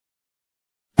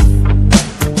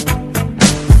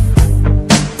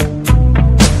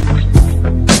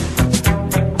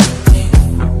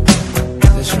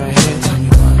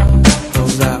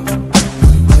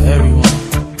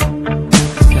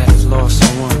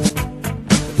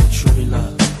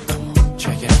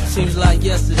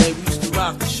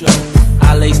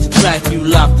after you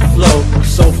lock the flow.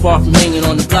 So far from hanging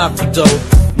on the block for dough.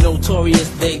 Notorious,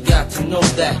 they got to know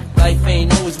that life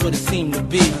ain't always what it seemed to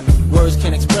be. Words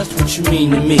can't express what you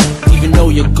mean to me. Even though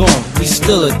you're gone, we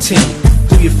still a team.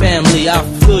 Through your family, I'll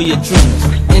fulfill your dreams.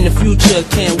 In the future,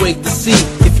 can't wait to see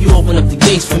if you open up the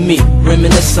gates for me.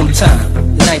 Reminisce sometime,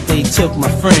 the night they took my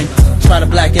friend. Try to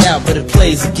black it out, but it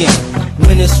plays again.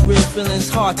 When it's real, feeling's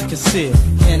hard to conceal.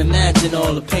 Can't imagine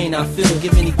all the pain I feel.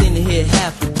 Give anything to hear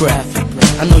half your breath.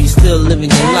 I know you're still living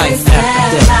your life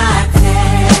after death.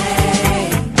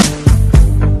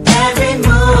 Every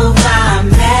move I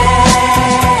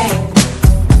make,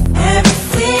 every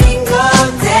single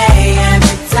day,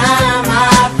 every time I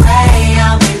pray,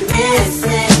 I'll be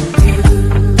missing you.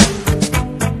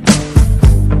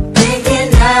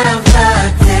 Thinking of the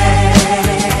day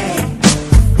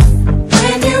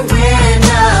when you went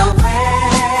away.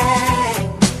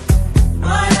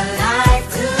 What a life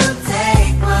to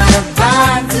take, what a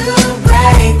bond to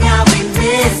break. I'll be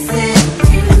missing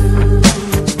you.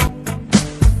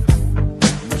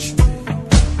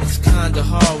 It's kinda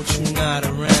hard with you not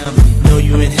around. Know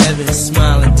you in heaven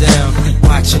smiling down,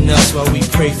 watching us while we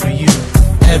pray for you.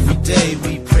 Every day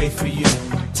we pray for you,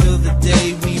 till the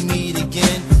day we meet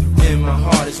again. In my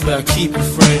heart is where I keep you,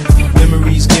 friend.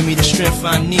 Memories give me the strength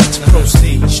I need to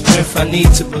proceed, strength I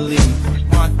need to believe.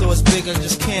 My thoughts big, I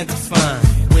just can't define.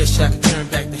 Wish I could turn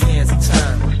back the hands of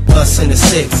time. Us in the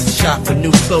six, shop for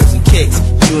new clothes and kicks.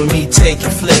 You and me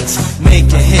taking flicks,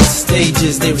 making hits,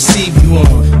 stages they receive you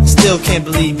on. Still can't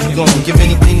believe you're gone. Give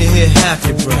anything to hear half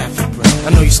your breath. I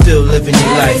know you're still living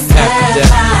your life after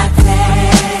death.